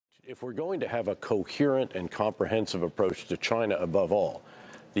If we're going to have a coherent and comprehensive approach to China above all,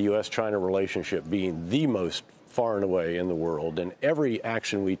 the U.S. China relationship being the most far and away in the world, and every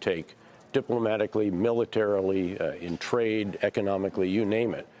action we take diplomatically, militarily, in trade, economically, you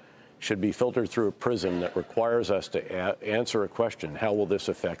name it, should be filtered through a prism that requires us to answer a question: how will this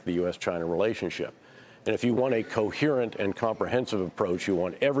affect the U.S. China relationship? And if you want a coherent and comprehensive approach, you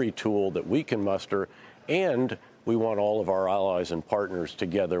want every tool that we can muster, and we want all of our allies and partners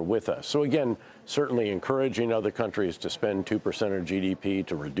together with us. So again, certainly encouraging other countries to spend 2% of GDP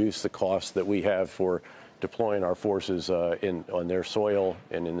to reduce the costs that we have for deploying our forces on their soil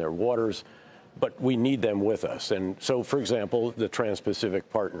and in their waters. But we need them with us. And so, for example, the Trans-Pacific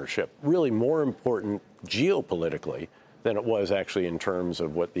Partnership, really more important geopolitically than it was actually in terms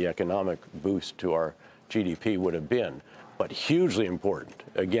of what the economic boost to our GDP would have been, but hugely important,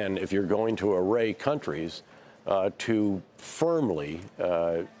 again, if you're going to array countries to firmly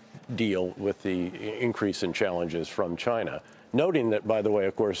deal with the increase in challenges from China. Noting that, by the way,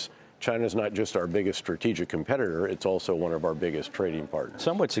 of course, China is not just our biggest strategic competitor, it's also one of our biggest trading partners.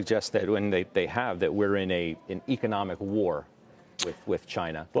 Some would suggest that when they have that we're in an economic war with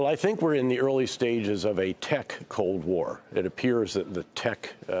China. Well, I think we're in the early stages of a tech Cold War. It appears that the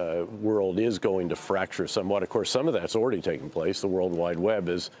tech world is going to fracture somewhat. Of course, some of that's already taken place. The World Wide Web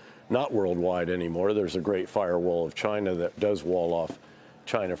is not worldwide anymore. There's a great firewall of China that does wall off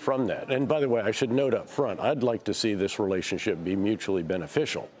China from that. And by the way, I should note up front, I'd like to see this relationship be mutually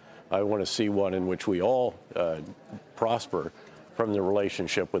beneficial. I want to see one in which we all prosper from the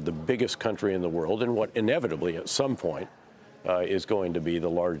relationship with the biggest country in the world, and what inevitably at some point is going to be the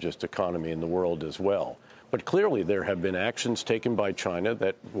largest economy in the world as well. But clearly there have been actions taken by China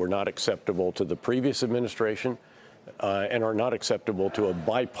that were not acceptable to the previous administration and are not acceptable to a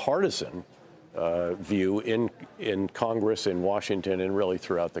bipartisan view in Congress, in Washington, and really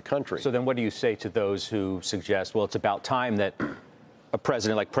throughout the country. So then what do you say to those who suggest, well, it's about time that a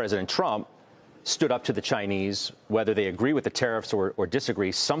president like President Trump stood up to the Chinese, whether they agree with the tariffs or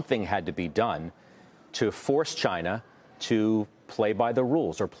disagree? Something had to be done to force China to play by the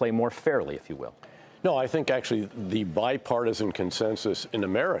rules, or play more fairly, if you will. No, I think actually the bipartisan consensus in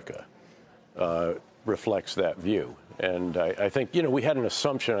America reflects that view. And I think, you know, we had an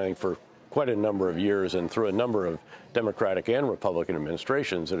assumption, I think, for quite a number of years and through a number of Democratic and Republican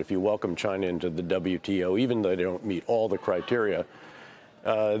administrations, that if you welcome China into the WTO, even though they don't meet all the criteria,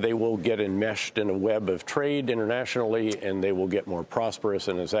 they will get enmeshed in a web of trade internationally, and they will get more prosperous.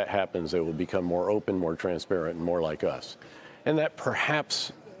 And as that happens, they will become more open, more transparent, and more like us. And that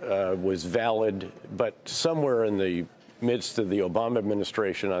perhaps was valid, but somewhere in the midst of the Obama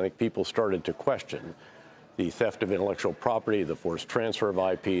administration, I think people started to question the theft of intellectual property, the forced transfer of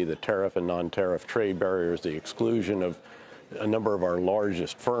IP, the tariff and non-tariff trade barriers, the exclusion of a number of our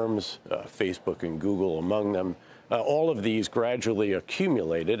largest firms, Facebook and Google among them. All of these gradually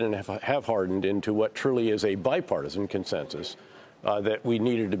accumulated and have hardened into what truly is a bipartisan consensus that we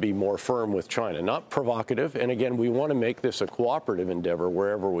needed to be more firm with China, not provocative. And again, we want to make this a cooperative endeavor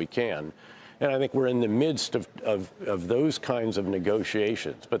wherever we can. And I think we're in the midst of those kinds of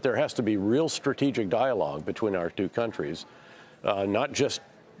negotiations. But there has to be real strategic dialogue between our two countries, not just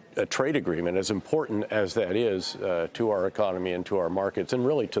a trade agreement, as important as that is to our economy and to our markets and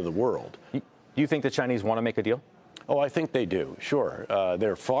really to the world. Do you think the Chinese want to make a deal? Oh, I think they do, sure.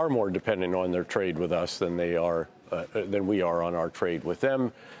 They're far more dependent on their trade with us than we are on our trade with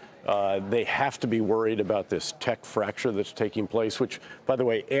them. They have to be worried about this tech fracture that's taking place, which, by the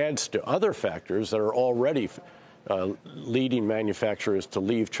way, adds to other factors that are already leading manufacturers to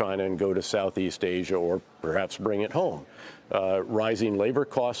leave China and go to Southeast Asia or perhaps bring it home. Rising labor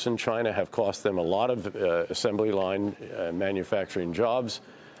costs in China have cost them a lot of assembly line manufacturing jobs.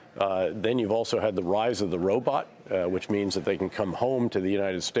 Then you've also had the rise of the robot, which means that they can come home to the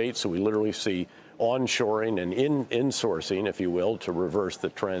United States. So we literally see onshoring and insourcing, if you will, to reverse the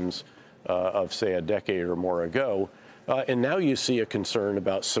trends of, say, a decade or more ago. And now you see a concern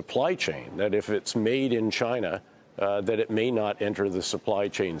about supply chain, that if it's made in China, that it may not enter the supply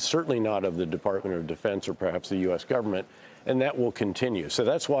chain, certainly not of the Department of Defense or perhaps the U.S. government, and that will continue. So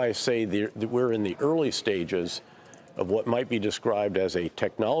that's why I say that we're in the early stages of what might be described as a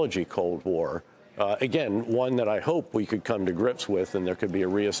technology Cold War. Again, one that I hope we could come to grips with, and there could be a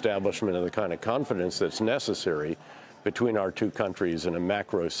reestablishment of the kind of confidence that's necessary between our two countries in a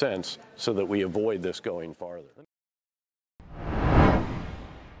macro sense so that we avoid this going farther.